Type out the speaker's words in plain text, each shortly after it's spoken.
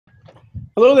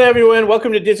Hello there, everyone.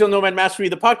 Welcome to Digital Nomad Mastery,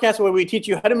 the podcast where we teach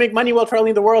you how to make money while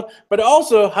traveling the world, but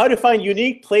also how to find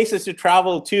unique places to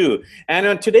travel to. And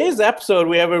on today's episode,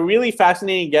 we have a really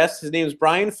fascinating guest. His name is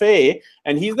Brian Fay,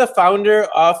 and he's the founder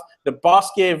of the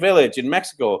Bosque Village in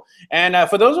Mexico. And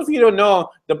for those of you who don't know,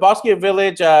 the Bosque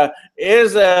Village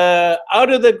is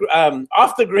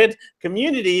off the grid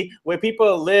community where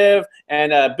people live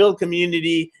and build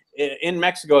community in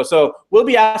Mexico. So we'll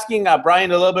be asking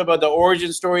Brian a little bit about the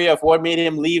origin story of what made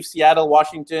him leave Seattle,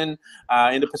 Washington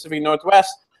in the Pacific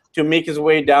Northwest to make his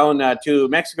way down to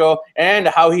Mexico, and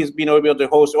how he's been able to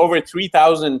host over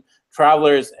 3,000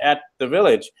 travelers at the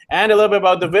village, and a little bit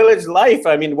about the village life.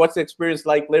 I mean, what's the experience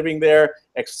like living there,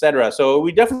 etc. So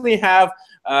we definitely have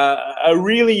a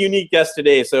really unique guest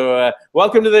today. So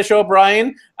welcome to the show,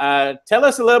 Brian. Tell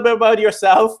us a little bit about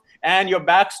yourself and your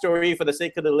backstory for the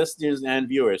sake of the listeners and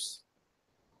viewers.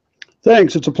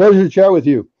 Thanks. It's a pleasure to chat with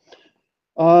you.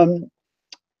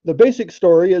 The basic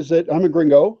story is that I'm a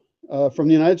gringo from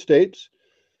the United States,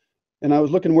 and I was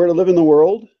looking where to live in the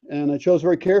world, and I chose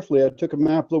very carefully. I took a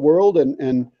map of the world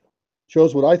and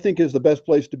chose what I think is the best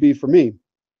place to be for me.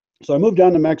 So I moved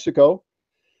down to Mexico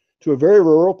to a very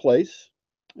rural place.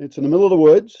 It's in the middle of the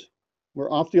woods.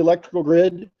 We're off the electrical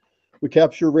grid. We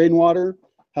capture rainwater,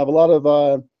 have a lot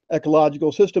of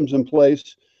ecological systems in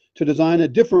place to design a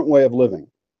different way of living.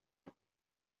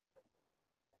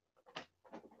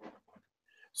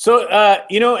 So,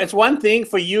 it's one thing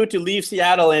for you to leave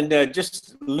Seattle and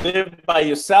just live by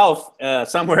yourself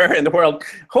somewhere in the world.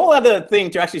 Whole other thing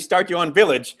to actually start your own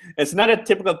village. It's not a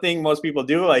typical thing most people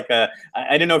do. Like,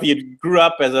 I don't know if you grew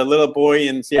up as a little boy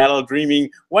in Seattle dreaming,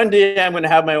 one day I'm going to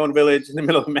have my own village in the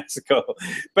middle of Mexico.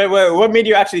 But what made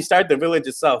you actually start the village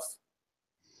itself?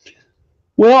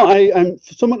 Well, I'm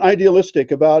somewhat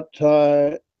idealistic about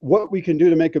what we can do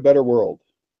to make a better world.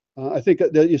 I think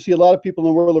that you see a lot of people in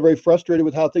the world are very frustrated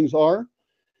with how things are,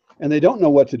 and they don't know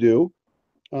what to do.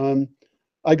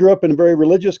 I grew up in a very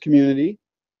religious community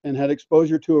and had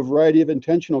exposure to a variety of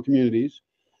intentional communities,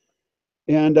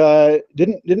 and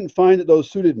didn't find that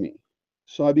those suited me.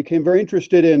 So I became very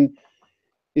interested in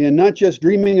not just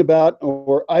dreaming about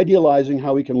or idealizing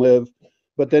how we can live,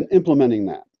 but then implementing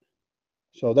that.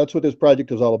 So that's what this project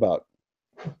is all about.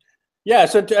 Yeah,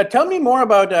 so tell me more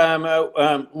about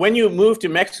when you moved to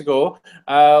Mexico.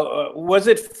 Was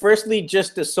it firstly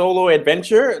just a solo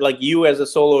adventure, like you as a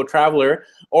solo traveler,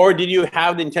 or did you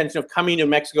have the intention of coming to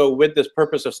Mexico with this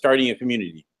purpose of starting a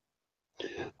community?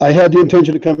 I had the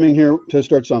intention of coming here to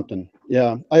start something.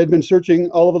 Yeah, I had been searching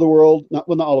all over the world, not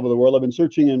all over the world. I've been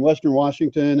searching in Western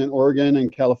Washington and Oregon and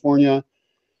California.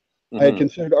 I had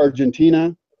considered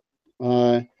Argentina.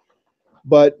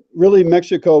 But really,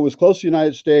 Mexico was close to the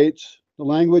United States. The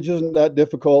language isn't that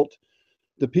difficult.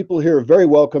 The people here are very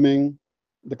welcoming.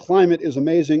 The climate is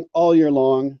amazing all year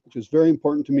long, which is very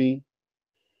important to me.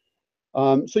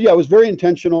 So yeah, it was very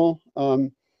intentional.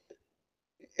 And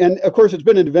of course, it's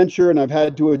been an adventure, and I've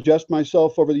had to adjust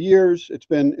myself over the years. It's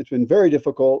been very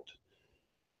difficult,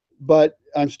 but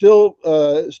I'm still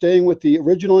staying with the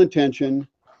original intention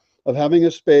of having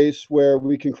a space where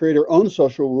we can create our own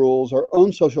social rules, our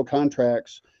own social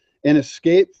contracts, and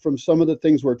escape from some of the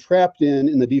things we're trapped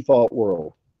in the default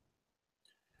world.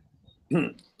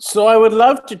 So I would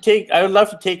love to take our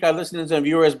listeners and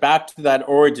viewers back to that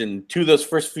origin, to those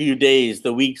first few days,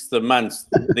 the weeks, the months,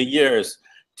 the years.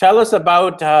 Tell us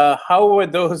about how were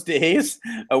those days?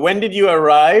 When did you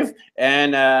arrive,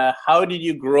 and how did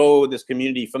you grow this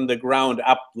community from the ground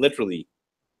up, literally?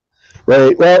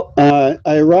 Right. Well,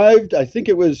 I arrived, I think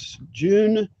it was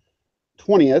June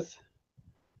 20th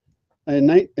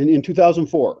in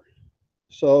 2004.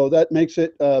 So that makes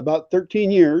it about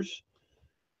 13 years.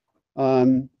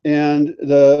 And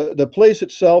the place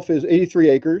itself is 83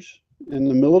 acres in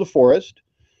the middle of the forest.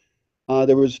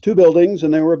 There was 2 buildings,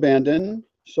 and they were abandoned.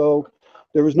 So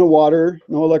there was no water,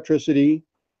 no electricity,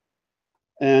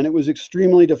 and it was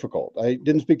extremely difficult. I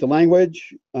didn't speak the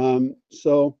language.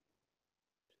 So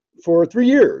for 3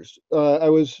 years, I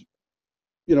was,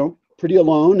 pretty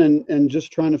alone and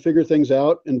just trying to figure things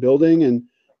out and building and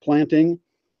planting.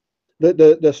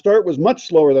 The start was much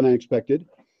slower than I expected.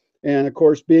 And of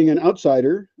course, being an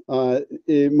outsider,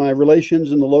 my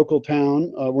relations in the local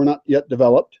town were not yet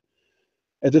developed.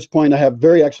 At this point, I have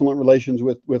very excellent relations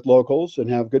with locals and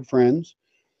have good friends.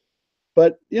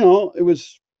 But, it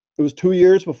was 2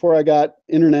 years before I got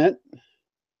internet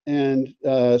and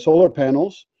solar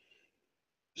panels.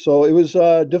 So it was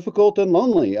difficult and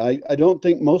lonely. I don't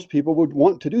think most people would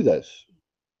want to do this.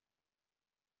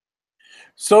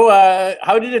 So,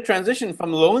 how did it transition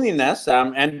from loneliness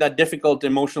and that difficult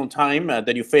emotional time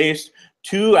that you faced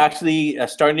to actually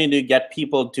starting to get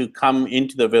people to come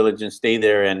into the village and stay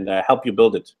there and help you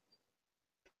build it?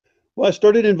 Well, I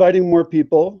started inviting more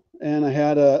people, and I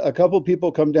had a couple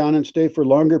people come down and stay for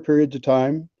longer periods of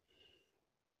time.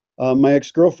 My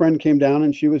ex-girlfriend came down,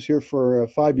 and she was here for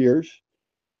 5 years.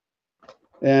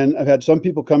 And I've had some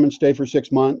people come and stay for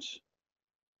 6 months.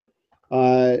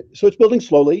 So it's building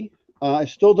slowly. I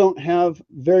still don't have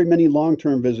very many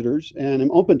long-term visitors, and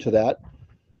I'm open to that.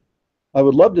 I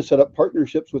would love to set up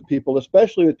partnerships with people,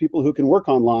 especially with people who can work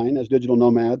online as digital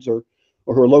nomads or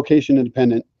who are location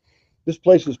independent. This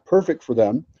place is perfect for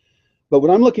them. But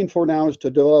what I'm looking for now is to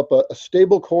develop a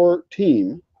stable core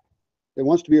team that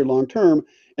wants to be here long term.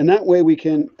 And that way we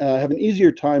can have an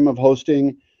easier time of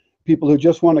hosting people who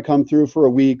just want to come through for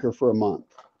a week or for a month.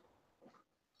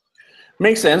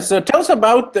 Makes sense. So tell us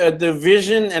about the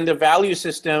vision and the value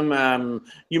system.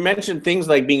 You mentioned things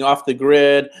like being off the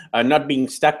grid, not being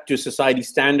stuck to society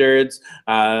standards,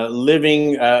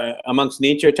 living amongst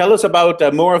nature. Tell us about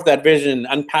more of that vision,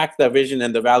 unpack that vision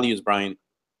and the values, Brian.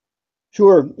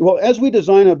 Sure. Well, as we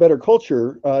design a better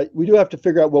culture, we do have to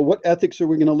figure out, well, what ethics are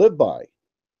we going to live by?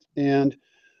 And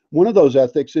one of those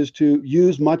ethics is to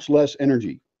use much less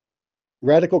energy,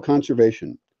 radical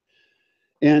conservation.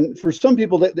 And for some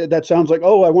people, that sounds like,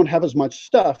 oh, I won't have as much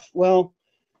stuff. Well,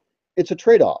 it's a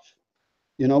trade-off.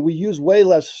 You know, we use way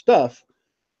less stuff,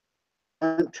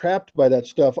 aren't trapped by that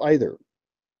stuff either.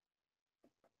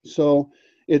 So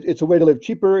it's a way to live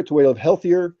cheaper. It's a way to live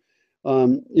healthier.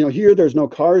 You know, here there's no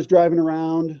cars driving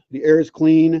around. The air is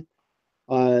clean.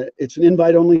 It's an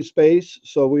invite-only space,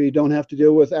 so we don't have to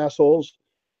deal with assholes.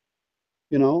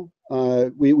 You know,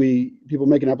 people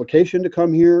make an application to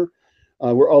come here.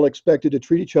 We're all expected to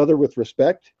treat each other with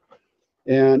respect.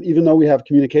 And even though we have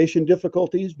communication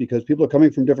difficulties because people are coming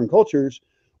from different cultures,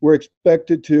 we're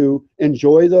expected to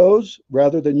enjoy those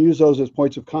rather than use those as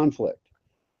points of conflict.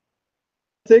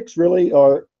 Ethics really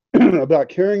are about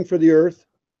caring for the earth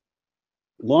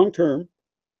long term,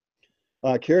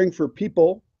 caring for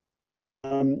people,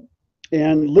 and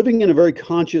living in a very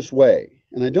conscious way.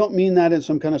 And I don't mean that in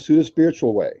some kind of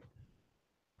pseudo-spiritual way,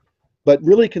 but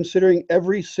really considering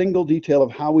every single detail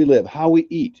of how we live, how we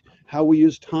eat, how we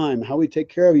use time, how we take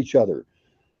care of each other,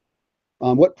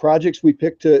 what projects we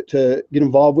pick to get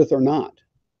involved with or not.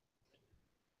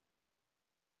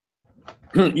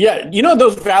 Yeah, you know,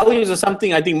 those values are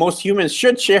something I think most humans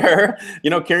should share, you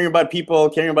know, caring about people,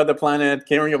 caring about the planet,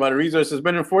 caring about resources.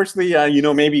 But unfortunately, you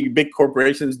know, maybe big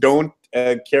corporations don't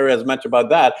care as much about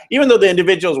that, even though the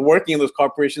individuals working in those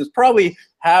corporations probably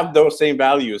have those same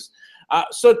values.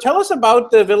 So tell us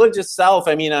about the village itself.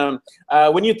 I mean,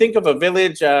 when you think of a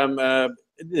village,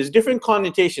 there's different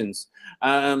connotations.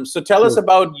 So tell us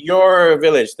about your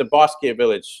village, the Bosque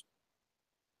village.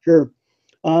 Sure.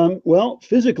 Well,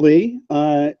 physically,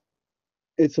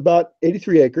 it's about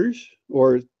 83 acres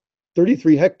or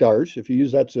 33 hectares if you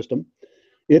use that system.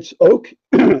 It's oak,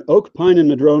 oak, pine, and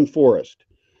madrone forest.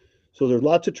 So there's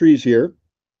lots of trees here.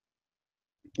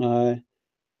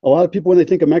 A lot of people, when they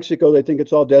think of Mexico, they think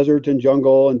it's all desert and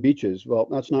jungle and beaches. Well,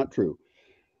 that's not true.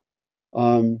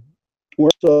 It's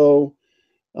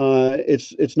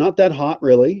not that hot,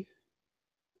 really.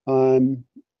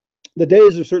 The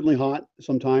days are certainly hot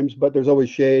sometimes, but there's always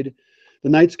shade. The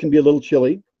nights can be a little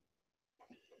chilly.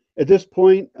 At this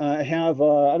point, I have,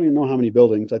 I don't even know how many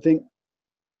buildings. I think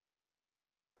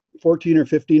 14 or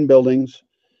 15 buildings.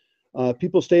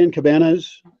 People stay in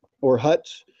cabanas or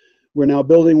huts. We're now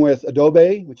building with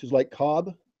adobe, which is like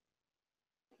cob.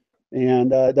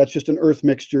 And that's just an earth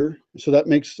mixture. So that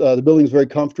makes the buildings very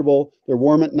comfortable. They're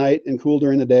warm at night and cool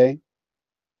during the day.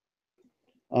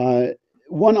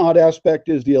 One odd aspect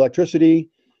is the electricity.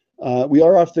 We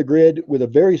are off the grid with a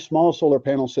very small solar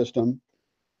panel system.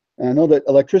 And I know that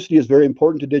electricity is very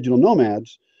important to digital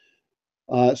nomads.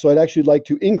 So I'd actually like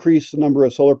to increase the number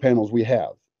of solar panels we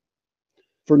have.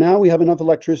 For now, we have enough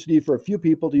electricity for a few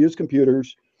people to use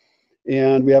computers,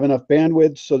 and we have enough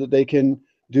bandwidth so that they can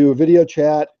do video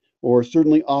chat, or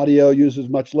certainly audio uses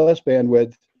much less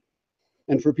bandwidth.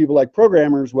 And for people like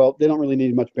programmers, well, they don't really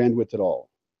need much bandwidth at all.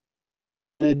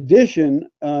 In addition,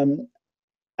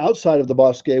 outside of the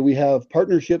Bosque, we have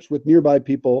partnerships with nearby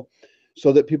people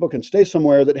so that people can stay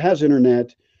somewhere that has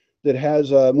internet, that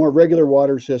has a more regular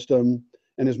water system,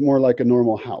 and is more like a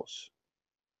normal house.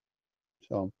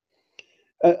 So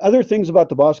other things about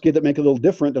the Bosque that make it a little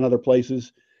different than other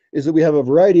places is that we have a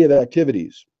variety of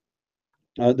activities.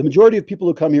 The majority of people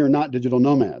who come here are not digital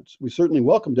nomads. We certainly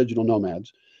welcome digital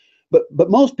nomads, but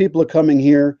most people are coming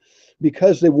here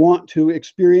because they want to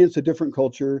experience a different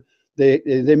culture. They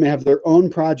may have their own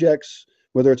projects,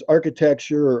 whether it's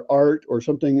architecture or art or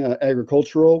something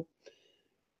agricultural.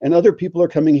 And other people are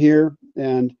coming here,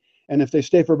 and if they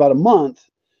stay for about a month,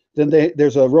 then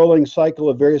there's a rolling cycle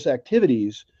of various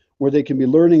activities where they can be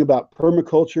learning about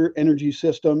permaculture, energy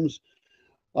systems,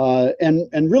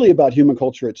 and really about human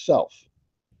culture itself.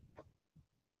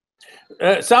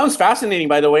 Sounds fascinating,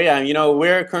 by the way. You know,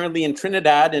 we're currently in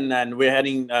Trinidad, and we're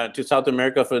heading to South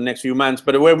America for the next few months.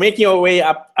 But we're making our way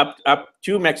up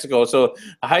to Mexico. So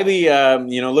highly,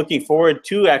 you know, looking forward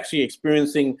to actually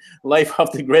experiencing life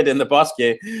off the grid in the Bosque.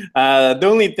 The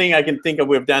only thing I can think of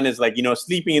we've done is, like, you know,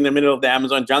 sleeping in the middle of the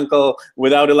Amazon jungle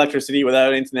without electricity,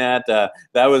 without internet.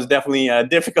 That was definitely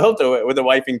difficult with the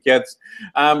wife and kids.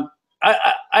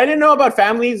 I didn't know about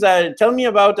families. Tell me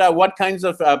about what kinds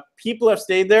of people have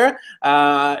stayed there.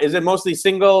 Is it mostly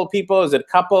single people? Is it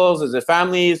couples? Is it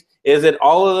families? Is it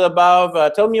all of the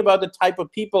above? Tell me about the type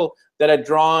of people that are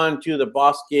drawn to the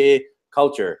Bosque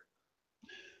culture.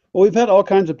 Well, we've had all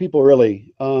kinds of people,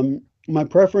 really. My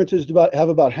preference is to have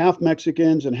about half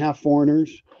Mexicans and half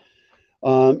foreigners.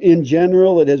 In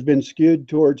general, it has been skewed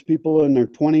towards people in their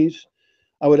 20s.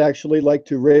 I would actually like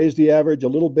to raise the average a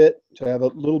little bit to have a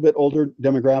little bit older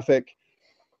demographic.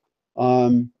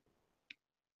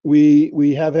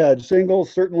 We have had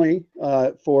singles, certainly,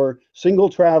 for single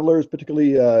travelers,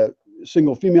 particularly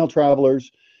single female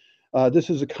travelers. This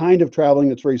is a kind of traveling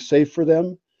that's very safe for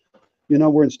them. You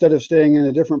know, where instead of staying in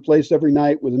a different place every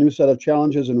night with a new set of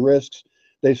challenges and risks,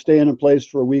 they stay in a place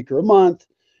for a week or a month.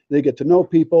 They get to know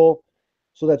people,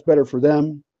 so that's better for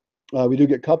them. We do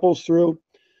get couples through.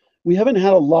 We haven't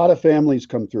had a lot of families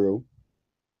come through,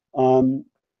 and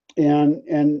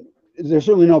there's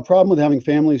certainly no problem with having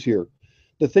families here.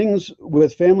 The things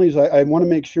with families, I want to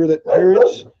make sure that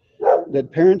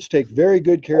parents take very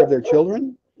good care of their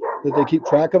children, that they keep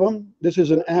track of them. This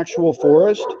is an actual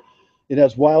forest. It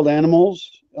has wild animals,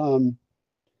 and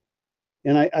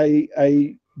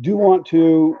I do want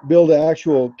to build an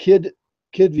actual kid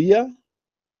villa,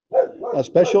 a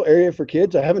special area for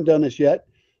kids. I haven't done this yet.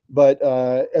 But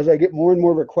as I get more and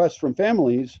more requests from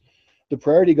families, the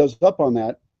priority goes up on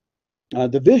that.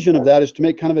 The vision of that is to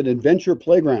make kind of an adventure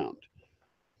playground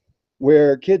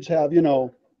where kids have, you know,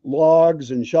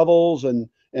 logs and shovels, and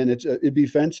it'd be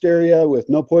fenced area with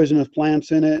no poisonous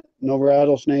plants in it, no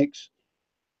rattlesnakes.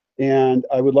 And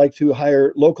I would like to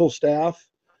hire local staff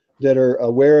that are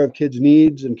aware of kids'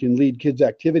 needs and can lead kids'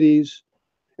 activities.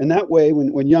 And that way,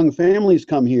 when young families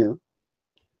come here,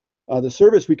 the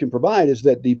service we can provide is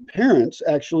that the parents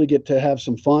actually get to have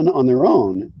some fun on their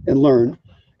own and learn.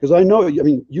 Because I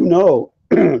mean, you know,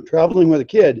 traveling with a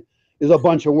kid is a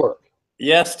bunch of work.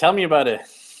 Yes, tell me about it.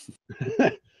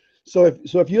 So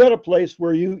if you had a place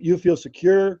where you feel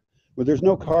secure, where there's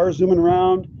no cars zooming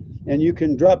around, and you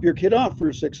can drop your kid off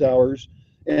for 6 hours,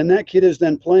 and that kid is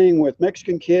then playing with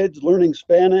Mexican kids, learning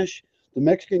Spanish. The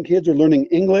Mexican kids are learning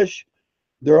English.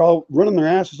 They're all running their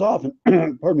asses off,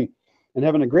 and pardon me, and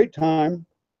having a great time,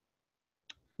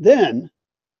 then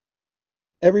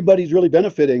everybody's really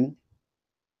benefiting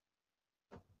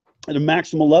at a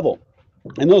maximal level.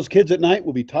 And those kids at night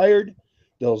will be tired,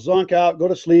 they'll zonk out, go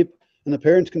to sleep, and the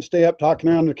parents can stay up talking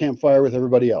around the campfire with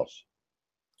everybody else.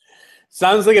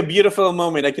 Sounds like a beautiful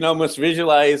moment. I can almost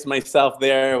visualize myself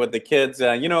there with the kids.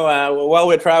 You know, while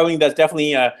we're traveling, that's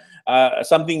definitely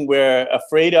something we're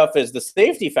afraid of is the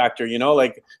safety factor, you know,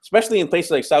 like especially in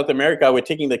places like South America, we're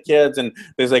taking the kids and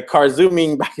there's like cars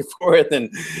zooming back and forth, and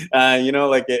you know,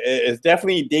 like it's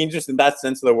definitely dangerous in that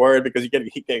sense of the word, because you get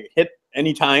hit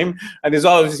anytime. And there's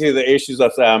obviously the issues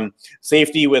of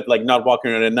safety with like not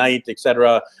walking around at night,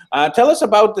 etc. Tell us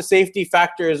about the safety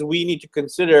factors we need to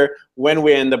consider when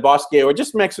we're in the Bosque or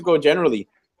just Mexico generally.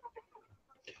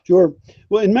 Sure.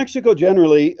 Well, in Mexico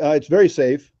generally, it's very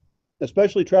safe.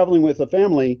 Especially traveling with a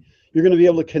family, you're going to be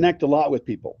able to connect a lot with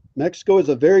people. Mexico is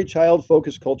a very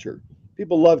child-focused culture.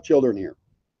 People love children here.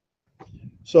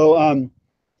 So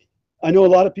I know a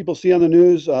lot of people see on the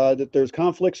news that there's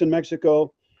conflicts in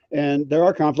Mexico, and there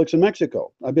are conflicts in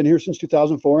Mexico. I've been here since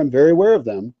 2004. I'm very aware of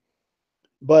them.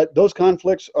 But those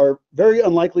conflicts are very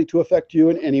unlikely to affect you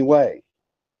in any way.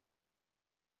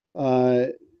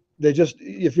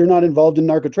 If you're not involved in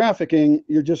narco trafficking,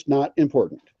 you're just not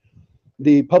important.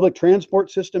 The public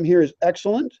transport system here is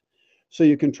excellent, so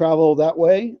you can travel that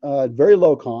way at very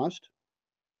low cost.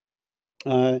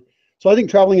 So I think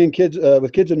traveling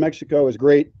with kids in Mexico is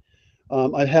great.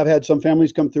 I have had some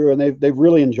families come through, and they've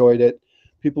really enjoyed it.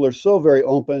 People are so very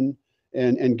open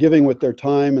and giving with their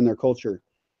time and their culture.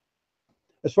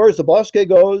 As far as the Bosque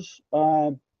goes,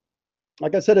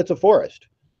 like I said, it's a forest.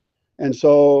 And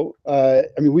so, I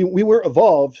mean, we were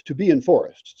evolved to be in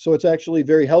forests. So it's actually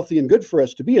very healthy and good for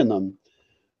us to be in them.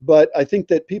 But I think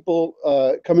that people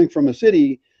coming from a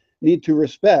city need to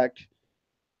respect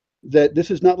that this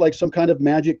is not like some kind of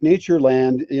magic nature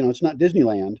land. You know, it's not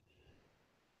Disneyland.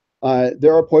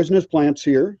 There are poisonous plants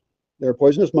here. There are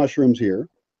poisonous mushrooms here.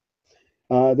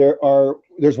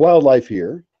 There's wildlife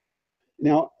here.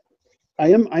 Now, I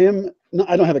don't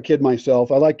have a kid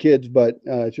myself. I like kids, but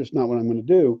it's just not what I'm going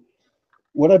to do.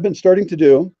 What I've been starting to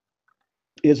do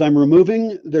is I'm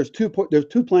removing. There's two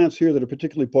plants here that are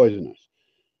particularly poisonous,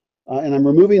 and I'm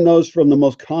removing those from the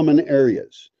most common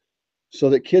areas, so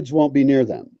that kids won't be near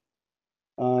them.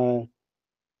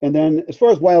 And then, as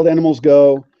far as wild animals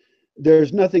go,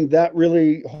 there's nothing that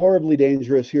really horribly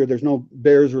dangerous here. There's no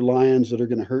bears or lions that are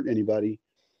going to hurt anybody.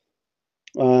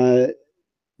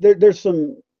 There's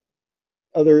some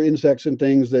other insects and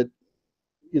things that,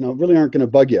 you know, really aren't going to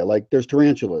bug you. Like there's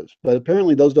tarantulas, but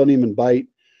apparently those don't even bite.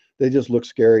 They just look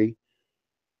scary.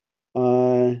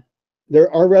 There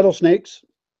are rattlesnakes,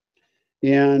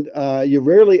 and you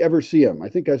rarely ever see them. I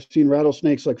think I've seen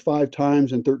rattlesnakes like 5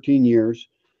 times in 13 years,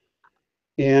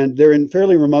 and they're in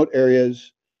fairly remote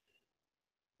areas.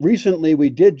 Recently, we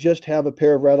did just have a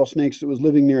pair of rattlesnakes that was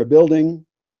living near a building.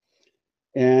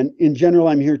 And in general,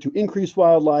 I'm here to increase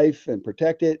wildlife and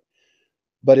protect it.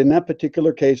 But in that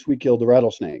particular case, we killed the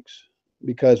rattlesnakes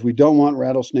because we don't want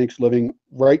rattlesnakes living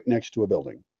right next to a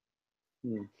building.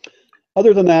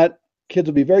 Other than that, kids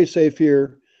will be very safe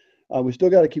here. We still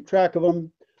got to keep track of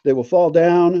them. They will fall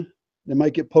down. They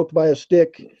might get poked by a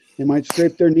stick. They might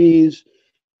scrape their knees.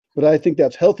 But I think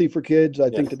that's healthy for kids. I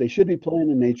think that they should be playing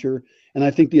in nature. And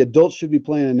I think the adults should be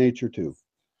playing in nature too.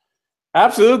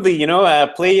 Absolutely. You know,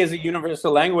 play is a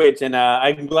universal language. And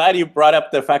I'm glad you brought up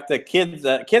the fact that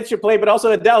kids should play, but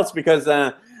also adults, because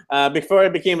before I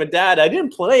became a dad, I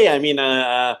didn't play. I mean,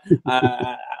 I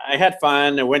had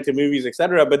fun. I went to movies,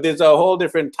 etc. But there's a whole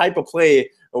different type of play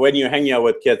when you're hanging out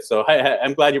with kids. So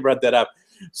I'm glad you brought that up.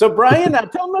 So Brian,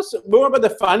 tell us more about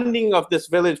the funding of this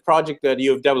village project that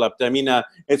you've developed. I mean,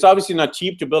 it's obviously not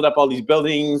cheap to build up all these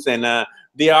buildings, and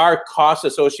there are costs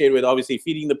associated with obviously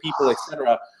feeding the people,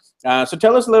 etc. So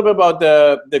tell us a little bit about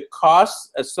the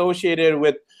costs associated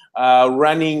with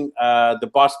running the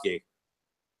Bosque.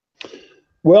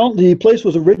 Well, the place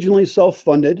was originally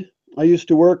self-funded. I used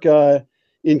to work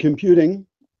in computing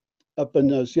up in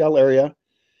the Seattle area,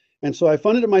 and so I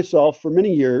funded it myself for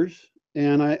many years.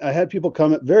 And I had people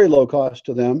come at very low cost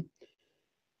to them.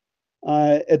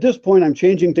 At this point, I'm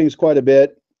changing things quite a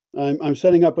bit. I'm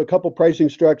setting up a couple pricing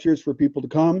structures for people to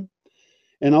come.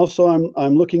 And also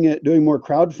I'm looking at doing more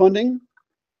crowdfunding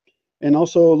and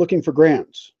also looking for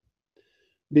grants,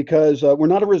 because we're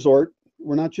not a resort.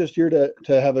 We're not just here to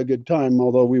have a good time,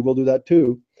 although we will do that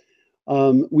too.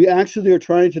 We actually are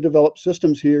trying to develop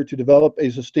systems here to develop a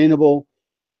sustainable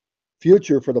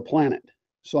future for the planet.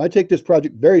 So I take this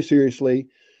project very seriously.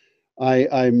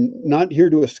 I'm not here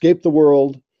to escape the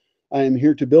world. I am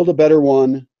here to build a better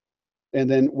one, and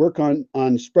then work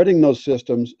on spreading those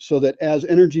systems so that as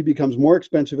energy becomes more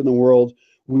expensive in the world,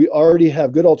 we already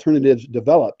have good alternatives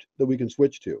developed that we can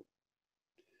switch to.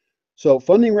 So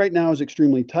funding right now is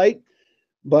extremely tight,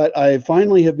 but I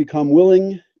finally have become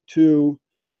willing to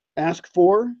ask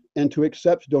for and to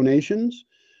accept donations.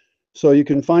 So you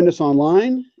can find us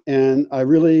online, and I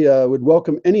really would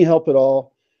welcome any help at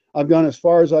all. I've gone as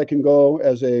far as I can go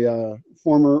as a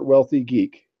former wealthy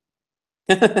geek.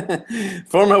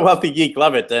 Former wealthy geek,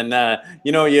 love it. And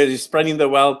you know, you're spreading the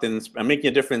wealth and making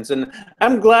a difference. And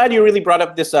I'm glad you really brought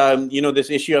up this you know, this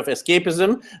issue of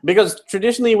escapism, because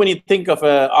traditionally when you think of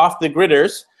off the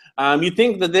gridders, you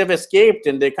think that they've escaped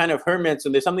and they're kind of hermits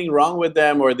and there's something wrong with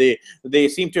them, or they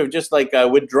seem to have just like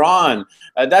withdrawn.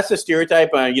 That's the stereotype.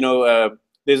 You know,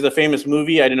 there's the famous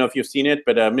movie, I don't know if you've seen it,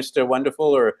 but Mr. Wonderful,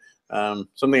 or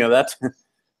something like that.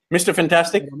 Mr.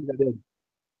 Fantastic.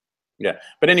 Yeah,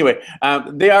 but anyway,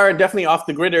 they are definitely off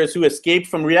the gridders who escape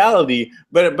from reality.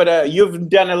 But you've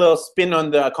done a little spin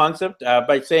on the concept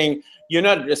by saying you're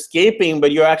not escaping,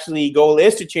 but your actually goal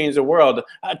is to change the world.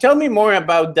 Tell me more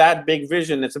about that big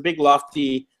vision. It's a big,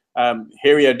 lofty,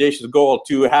 hairy, audacious goal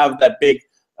to have that big,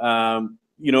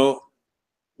 you know,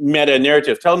 meta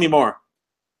narrative. Tell me more.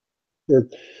 Sure.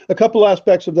 A couple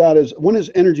aspects of that is, one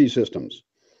is energy systems,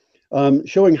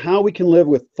 showing how we can live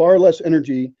with far less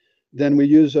energy than we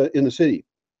use in the city.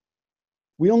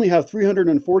 We only have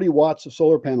 340 watts of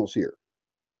solar panels here.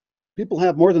 People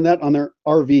have more than that on their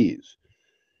RVs.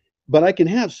 But I can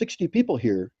have 60 people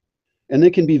here, and they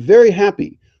can be very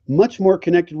happy, much more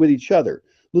connected with each other,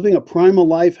 living a primal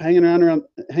life, hanging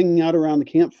out around the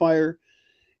campfire.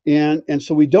 And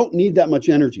so we don't need that much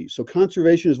energy. So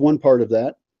conservation is one part of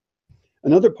that.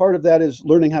 Another part of that is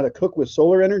learning how to cook with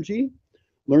solar energy,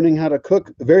 learning how to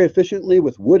cook very efficiently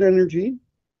with wood energy,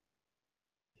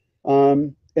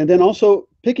 and then also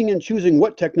picking and choosing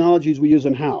what technologies we use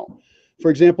and how. For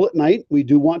example, at night, we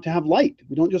do want to have light.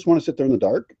 We don't just want to sit there in the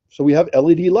dark. So we have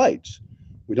LED lights.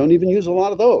 We don't even use a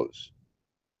lot of those.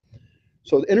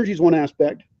 So energy is one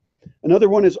aspect. Another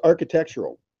one is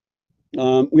architectural.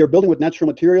 We are building with natural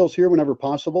materials here whenever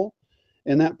possible,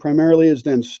 and that primarily is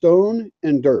then stone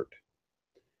and dirt.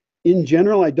 In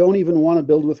general, I don't even want to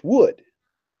build with wood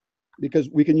because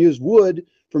we can use wood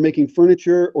for making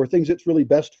furniture or things it's really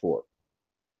best for.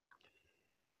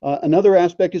 Another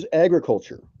aspect is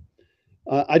agriculture.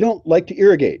 I don't like to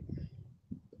irrigate.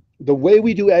 The way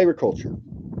we do agriculture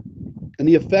and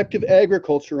the effect of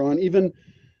agriculture on even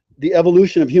the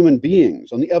evolution of human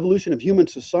beings, on the evolution of human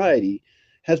society,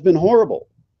 has been horrible.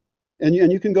 And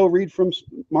you can go read from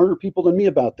smarter people than me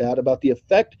about that, about the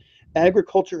effect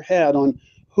agriculture had on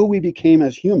who we became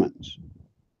as humans.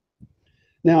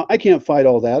 Now, I can't fight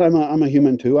all that. I'm a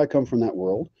human too. I come from that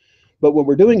world. But what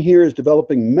we're doing here is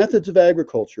developing methods of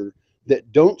agriculture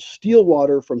that don't steal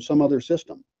water from some other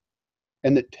system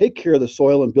and that take care of the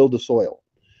soil and build the soil.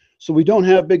 So we don't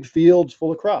have big fields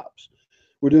full of crops.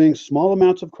 We're doing small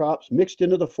amounts of crops mixed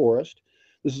into the forest.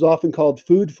 This is often called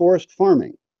food forest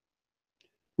farming.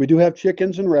 We do have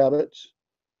chickens and rabbits,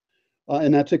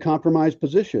 and that's a compromised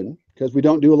position because we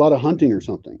don't do a lot of hunting or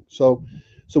something. So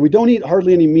we don't eat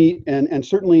hardly any meat, and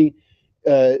certainly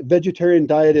vegetarian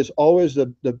diet is always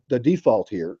the default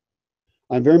here.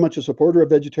 I'm very much a supporter of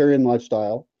vegetarian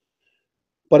lifestyle,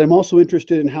 but I'm also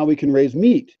interested in how we can raise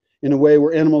meat in a way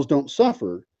where animals don't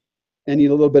suffer and eat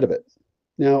a little bit of it.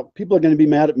 Now, people are going to be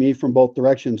mad at me from both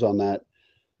directions on that.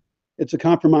 It's a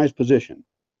compromised position.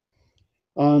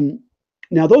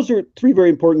 Now, those are three very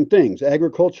important things: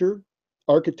 agriculture,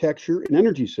 architecture, and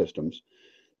energy systems.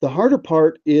 The harder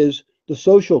part is the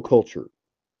social culture.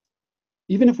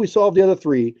 Even if we solve the other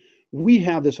three, we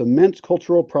have this immense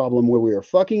cultural problem where we are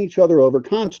fucking each other over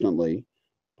constantly,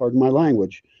 pardon my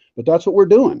language, but that's what we're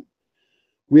doing.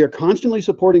 We are constantly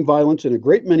supporting violence in a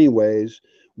great many ways.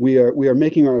 We are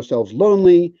making ourselves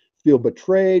lonely, feel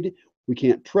betrayed, we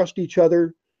can't trust each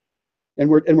other. And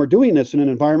we're doing this in an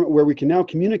environment where we can now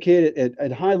communicate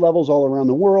at high levels all around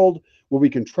the world, where we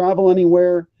can travel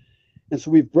anywhere. And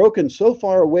so we've broken so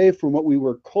far away from what we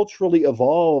were culturally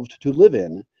evolved to live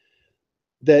in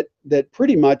that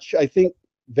pretty much, I think,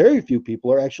 very few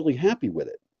people are actually happy with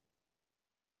it.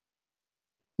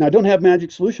 Now, I don't have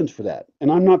magic solutions for that,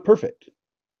 and I'm not perfect.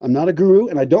 I'm not a guru,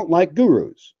 and I don't like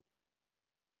gurus.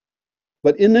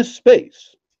 But in this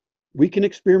space, we can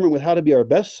experiment with how to be our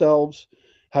best selves,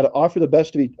 how to offer the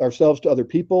best of ourselves to other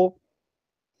people,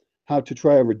 how to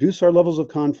try to reduce our levels of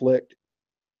conflict.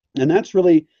 And that's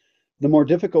really the more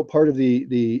difficult part of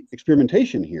the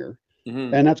experimentation here,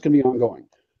 and that's going to be ongoing.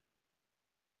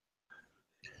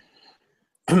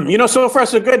 You know, so far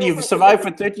so good. You've survived for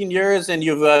 13 years and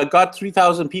you've got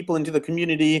 3,000 people into the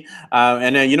community.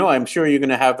 You know, I'm sure you're going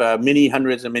to have many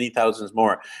hundreds and many thousands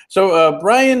more. So,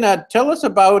 Brian, tell us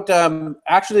about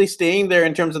actually staying there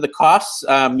in terms of the costs.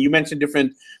 You mentioned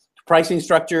different pricing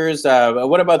structures.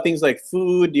 What about things like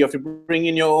food? Do you have to bring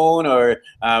in your own, or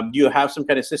do you have some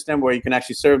kind of system where you can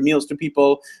actually serve meals to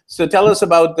people? So tell us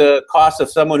about the cost of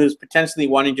someone who's potentially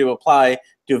wanting to apply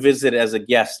to visit as a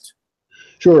guest.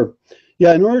 Sure.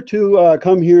 Yeah, in order to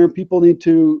come here, people need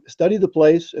to study the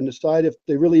place and decide if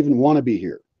they really even want to be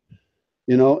here.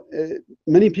 You know,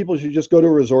 many people should just go to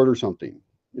a resort or something.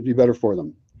 It'd be better for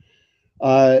them.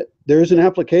 There is an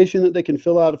application that they can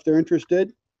fill out if they're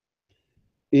interested.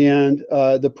 And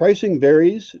the pricing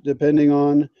varies depending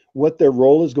on what their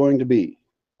role is going to be.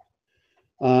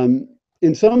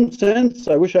 In some sense,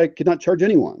 I wish I could not charge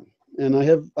anyone. And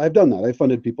I've done that. I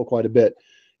funded people quite a bit.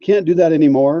 Can't do that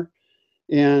anymore.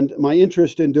 And my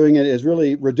interest in doing it is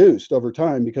really reduced over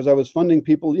time because I was funding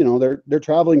people, you know, they're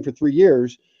traveling for 3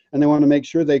 years and they want to make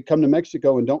sure they come to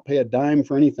Mexico and don't pay a dime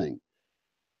for anything.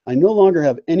 I no longer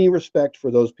have any respect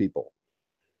for those people.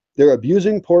 They're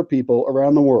abusing poor people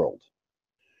around the world.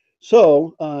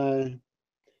 So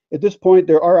at this point,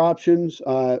 there are options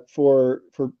for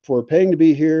paying to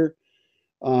be here.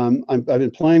 I've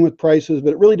been playing with prices,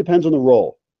 but it really depends on the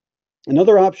role.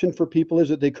 Another option for people is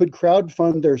that they could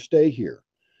crowdfund their stay here.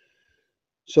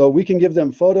 So we can give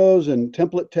them photos and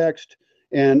template text,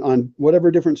 and on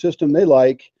whatever different system they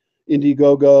like,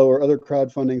 Indiegogo or other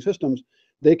crowdfunding systems,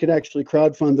 they could actually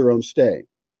crowdfund their own stay.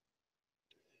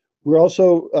 We're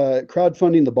also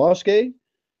crowdfunding the Bosque,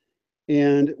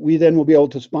 and we then will be able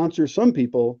to sponsor some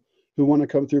people who want to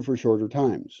come through for shorter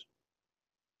times.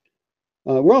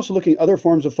 We're also looking at other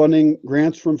forms of funding,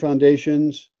 grants from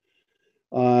foundations.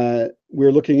 We're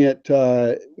looking at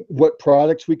what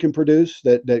products we can produce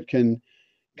that can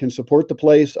support the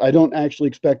place. I don't actually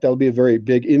expect that'll be a very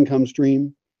big income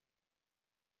stream.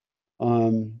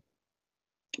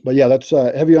 But yeah, that's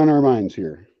heavy on our minds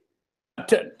here.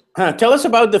 Tell us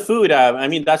about the food. I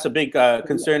mean, that's a big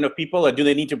concern of people. Do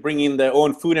they need to bring in their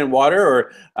own food and water,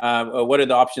 or what are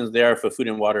the options there for food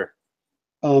and water?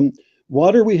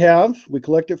 Water we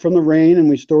collect it from the rain and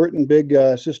we store it in big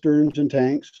cisterns and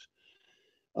tanks.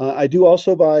 I do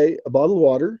also buy a bottle of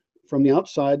water from the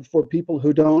outside for people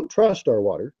who don't trust our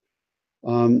water.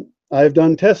 I've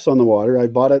done tests on the water. I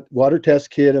bought a water test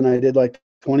kit and I did like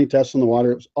 20 tests on the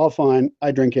water. It was all fine.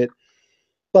 I drink it.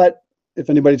 But if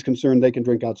anybody's concerned, they can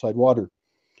drink outside water.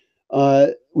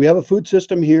 We have a food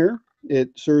system here. It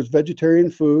serves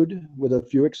vegetarian food with a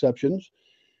few exceptions.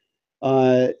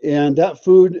 And that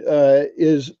food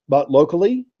is bought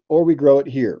locally or we grow it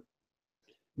here.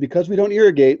 Because we don't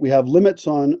irrigate, we have limits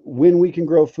on when we can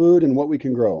grow food and what we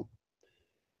can grow.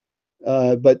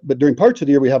 But during parts of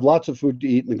the year, we have lots of food to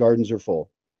eat and the gardens are full.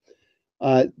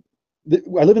 I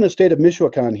live in the state of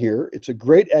Michoacan here. It's a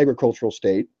great agricultural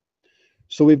state.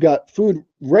 So we've got food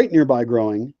right nearby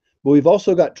growing, but we've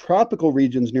also got tropical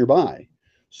regions nearby.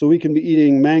 So we can be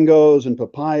eating mangoes and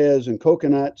papayas and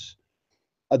coconuts.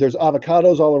 There's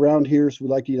avocados all around here, so we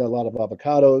like to eat a lot of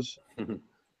avocados.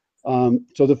 Mm-hmm.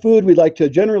 So the food, we'd like to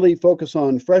generally focus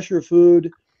on fresher food.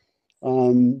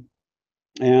 We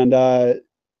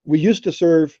used to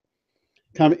serve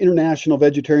kind of international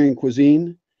vegetarian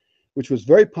cuisine, which was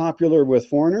very popular with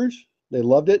foreigners. They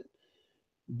loved it.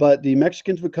 But the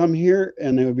Mexicans would come here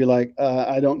and they would be like,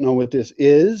 I don't know what this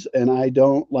is, and I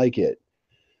don't like it.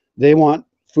 They want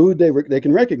food they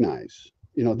can recognize.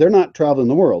 You know, they're not traveling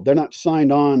the world. They're not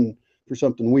signed on for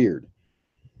something weird.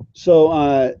 So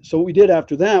what we did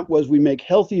after that was we make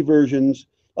healthy versions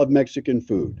of Mexican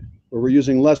food, where we're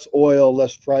using less oil,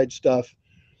 less fried stuff,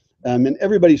 and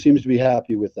everybody seems to be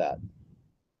happy with that.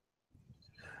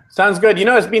 Sounds good. You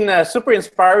know, it's been super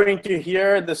inspiring to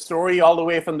hear the story all the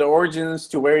way from the origins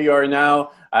to where you are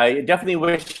now. I definitely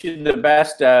wish you the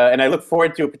best, and I look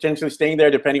forward to potentially staying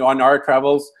there depending on our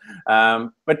travels.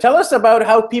 But tell us about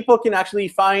how people can actually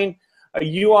find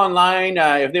you online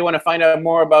if they want to find out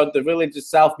more about the village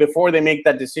itself before they make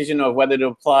that decision of whether to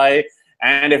apply.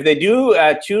 And if they do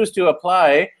choose to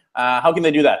apply, how can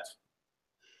they do that?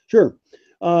 Sure.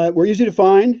 We're easy to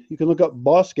find. You can look up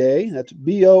Bosque. That's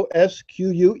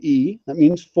B-O-S-Q-U-E. That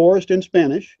means forest in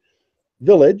Spanish.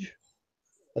 Village.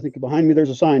 I think behind me there's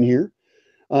a sign here.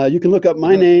 You can look up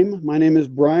my name. My name is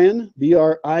Brian,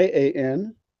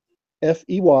 B-R-I-A-N,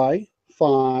 F-E-Y,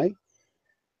 Phi,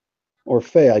 or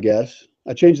Fay, I guess.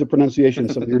 I changed the pronunciation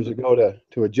some years ago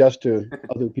to adjust to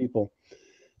other people.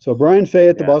 So Brian Fay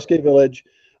at the Bosque Village.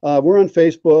 We're on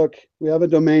Facebook. We have a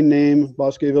domain name,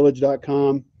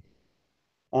 bosquevillage.com.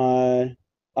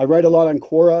 I write a lot on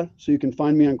Quora, so you can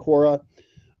find me on Quora.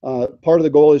 Part of the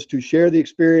goal is to share the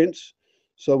experience.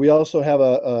 So we also have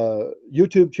a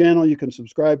YouTube channel you can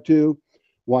subscribe to,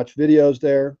 watch videos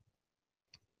there.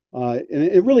 And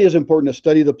it really is important to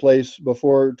study the place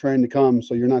before trying to come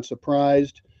so you're not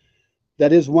surprised.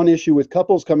 That is one issue with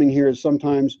couples coming here, is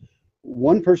sometimes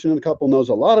one person in the couple knows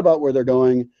a lot about where they're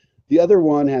going. The other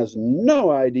one has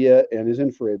no idea and is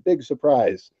in for a big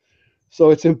surprise. So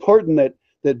it's important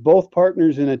that both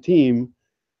partners in a team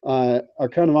are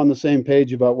kind of on the same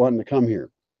page about wanting to come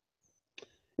here.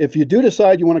 If you do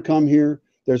decide you want to come here,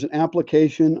 there's an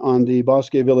application on the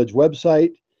Bosque Village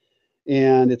website,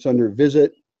 and it's under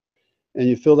Visit. And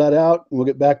you fill that out, and we'll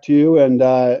get back to you. And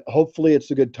hopefully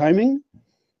it's a good timing,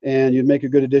 and you'd make a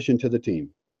good addition to the team.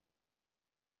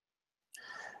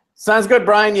 Sounds good,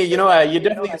 Brian. You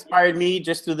definitely inspired me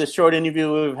just through the short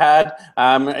interview we've had.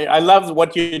 I love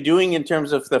what you're doing in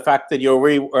terms of the fact that you're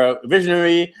a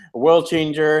visionary, a world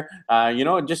changer,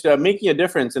 just making a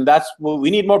difference. And we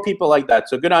need more people like that.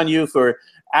 So good on you for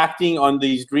acting on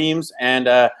these dreams and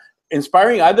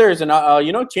inspiring others and,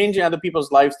 changing other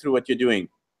people's lives through what you're doing.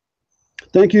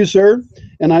 Thank you, sir.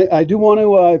 And I do want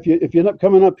to, if you end up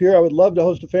coming up here, I would love to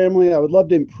host a family. I would love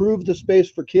to improve the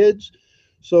space for kids.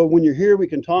 So when you're here, we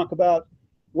can talk about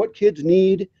what kids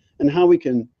need and how we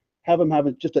can have them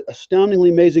have just an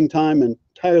astoundingly amazing time and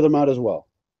tire them out as well.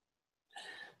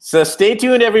 So stay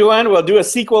tuned, everyone. We'll do a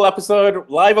sequel episode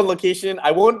live on location. I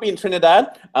won't be in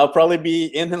Trinidad. I'll probably be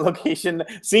in the location,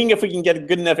 seeing if we can get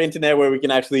good enough internet where we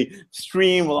can actually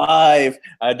stream live,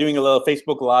 doing a little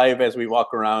Facebook Live as we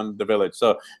walk around the village.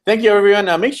 So thank you, everyone.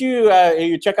 Make sure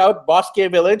you check out Bosque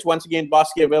Village. Once again,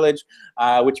 Bosque Village,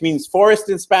 which means forest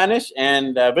in Spanish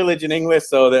and village in English.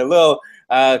 So the little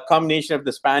combination of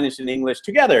the Spanish and English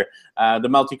together, the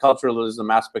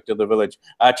multiculturalism aspect of the village.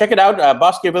 Check it out,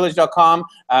 bosquevillage.com.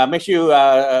 Make sure you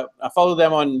follow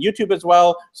them on YouTube as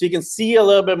well, so you can see a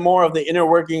little bit more of the inner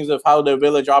workings of how the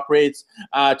village operates.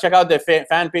 Check out their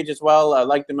fan page as well.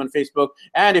 Like them on Facebook.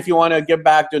 And if you want to give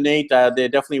back, donate, they're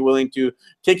definitely willing to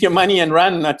take your money and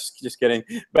run. Not just kidding,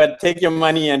 but take your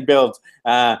money and build.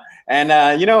 If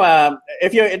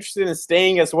you're interested in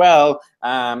staying as well,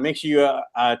 make sure you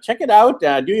check it out,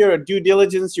 do your due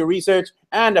diligence, your research,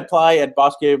 and apply at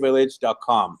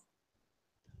bosquevillage.com.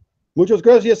 Muchas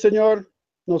gracias, señor.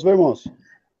 Nos vemos.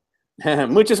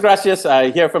 Muchas gracias,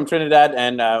 here from Trinidad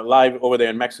and live over there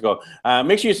in Mexico.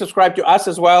 Make sure you subscribe to us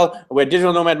as well. We're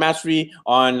Digital Nomad Mastery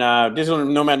on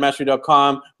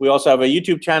digitalnomadmastery.com. We also have a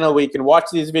YouTube channel where you can watch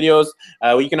these videos.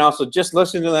 You can also just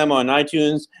listen to them on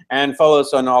iTunes and follow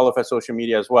us on all of our social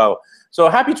media as well. So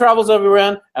happy travels,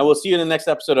 everyone, and we'll see you in the next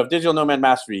episode of Digital Nomad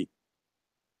Mastery.